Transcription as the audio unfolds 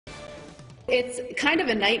It's kind of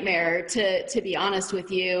a nightmare, to be honest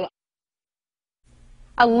with you.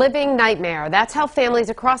 A living nightmare. That's how families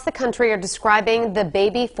across the country are describing the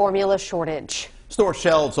baby formula shortage. Store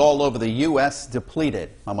shelves all over the U.S. depleted.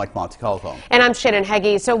 I'm Mike Montecalvo. And I'm Shannon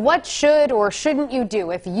Heggie. So what should or shouldn't you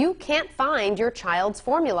do if you can't find your child's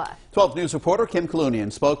formula? 12 News reporter Kim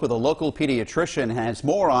Kalunian spoke with a local pediatrician and has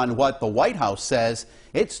more on what the White House says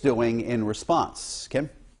it's doing in response. Kim?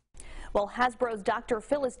 Well, Hasbro's Dr.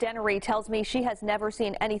 Phyllis Dennery tells me she has never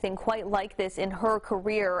seen anything quite like this in her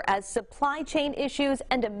career, as supply chain issues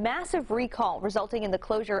and a massive recall resulting in the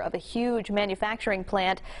closure of a huge manufacturing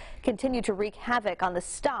plant continue to wreak havoc on the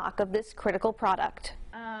stock of this critical product.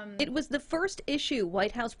 It was the first issue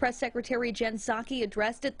White House Press Secretary Jen Psaki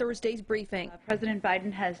addressed at Thursday's briefing. President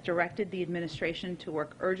Biden has directed the administration to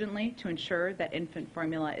work urgently to ensure that infant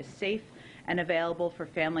formula is safe and available for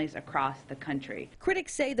families across the country.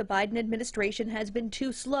 Critics say the Biden administration has been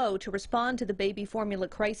too slow to respond to the baby formula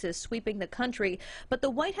crisis sweeping the country, but the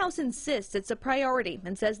White House insists it's a priority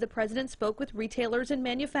and says the president spoke with retailers and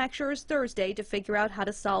manufacturers Thursday to figure out how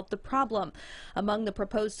to solve the problem. Among the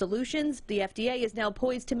proposed solutions, the FDA is now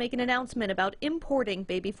poised to make an announcement about importing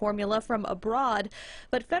baby formula from abroad,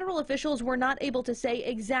 but federal officials were not able to say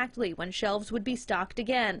exactly when shelves would be stocked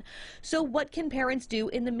again. So what can parents do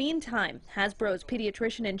in the meantime? Hasbro's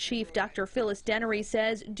pediatrician-in-chief, Dr. Phyllis Dennery,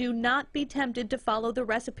 says do not be tempted to follow the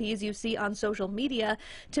recipes you see on social media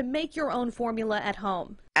to make your own formula at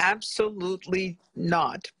home. Absolutely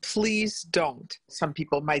not. Please don't. Some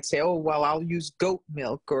people might say, oh, well, I'll use goat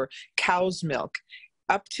milk or cow's milk.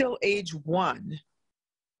 Up till age 1,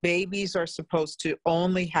 babies are supposed to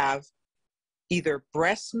only have either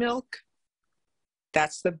breast milk,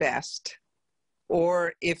 that's the best,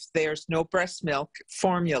 or if there's no breast milk,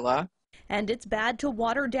 formula. And it's bad to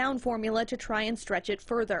water down formula to try and stretch it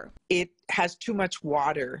further. It has too much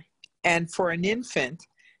water, and for an infant,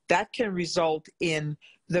 that can result in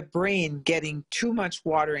the brain getting too much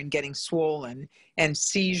water and getting swollen and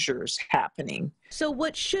seizures happening. So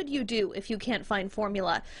what should you do if you can't find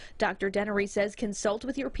formula? Dr. Dennery says consult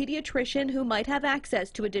with your pediatrician, who might have access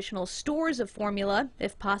to additional stores of formula.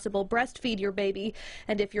 If possible, breastfeed your baby.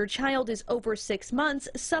 And if your child is over 6 months,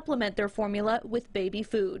 supplement their formula with baby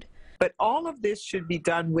food. But all of this should be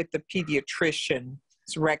done with the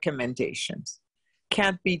pediatrician's recommendations.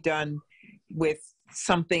 Can't be done with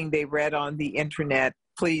something they read on the internet.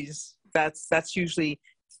 Please, that's usually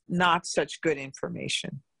not such good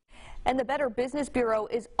information. And the Better Business Bureau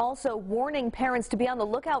is also warning parents to be on the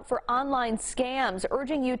lookout for online scams,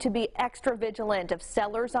 urging you to be extra vigilant of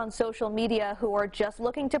sellers on social media who are just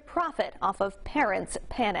looking to profit off of parents'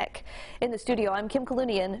 panic. In the studio, I'm Kim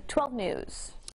Kalunian, 12 News.